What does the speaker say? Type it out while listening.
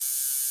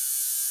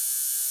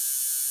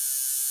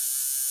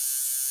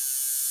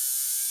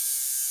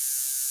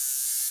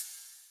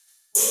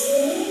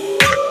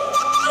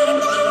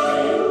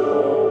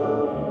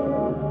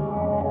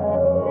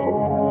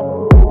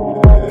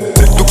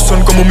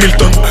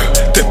Milton,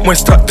 te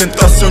muestra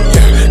tentación.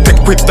 Ten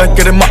cuidado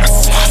que eres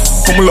más,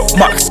 como los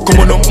Max,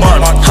 como los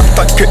man.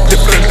 Ataque de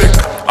frente,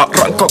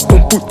 arranca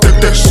con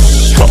putetes.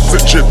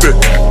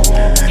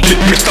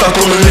 Limita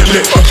con el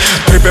Lele.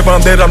 Triple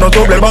bandera, no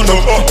doble mano.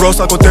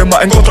 Rosa con tema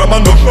en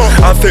contramano.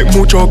 Hace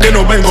mucho que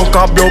no vengo,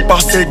 cambio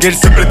pa' seguir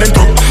siempre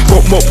dentro.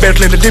 Como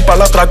verle el dip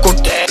al atraco.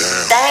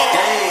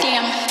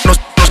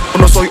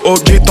 No soy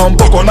OG,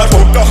 tampoco narco.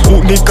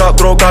 Única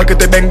droga que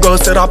te vengo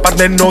será par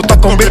de nota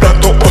con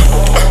vibrato.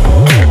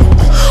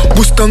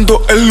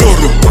 Buscando el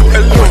oro.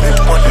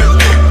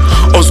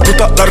 Os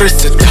gusta la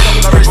receta.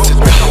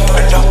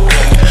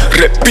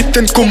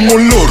 Repiten como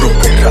loro.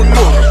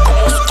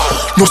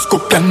 Nos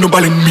copian, no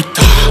valen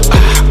mitad.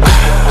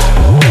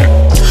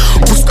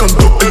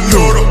 Buscando el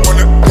oro.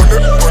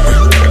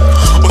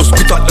 Os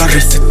gusta la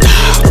receta.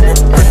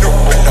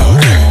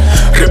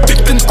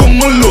 Repiten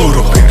como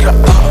loro.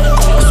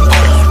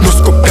 Nos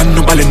copian,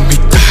 no valen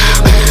mitad.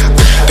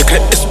 Te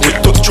crees muy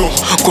tocho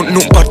con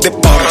un par de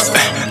barras.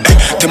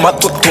 Te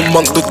mato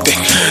tomándote.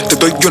 Te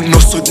doy, yo no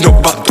soy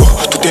novato.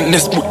 Tú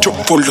tienes mucho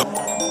follow.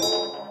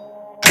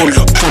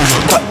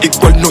 Da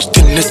igual no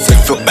tienes el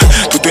flow.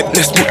 Tú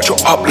tienes mucho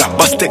habla,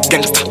 basta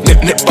gangsta,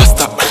 nene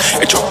basta.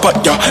 Hecho pa'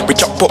 allá, me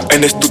chapo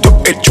en estudio,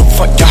 hecho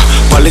falla.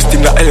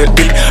 Palestina en el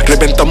beat,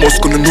 reventamos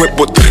con un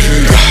nuevo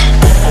drill.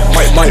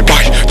 My,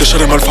 te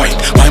sharé mal fight.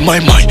 My,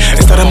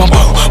 estaré man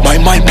pao. My,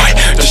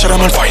 te sharé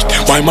mal fight.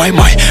 My,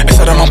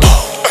 estaré man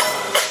pao.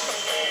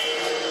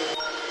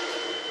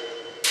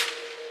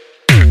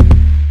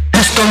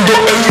 Buscando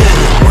el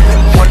oro.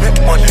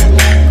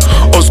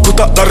 Os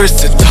gusta la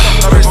receta.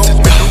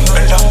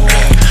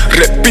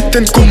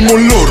 Repiten como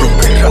loro.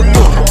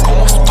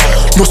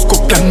 Nos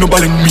copian, no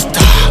valen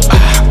mitad.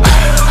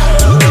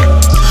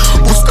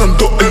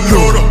 Buscando el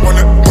oro.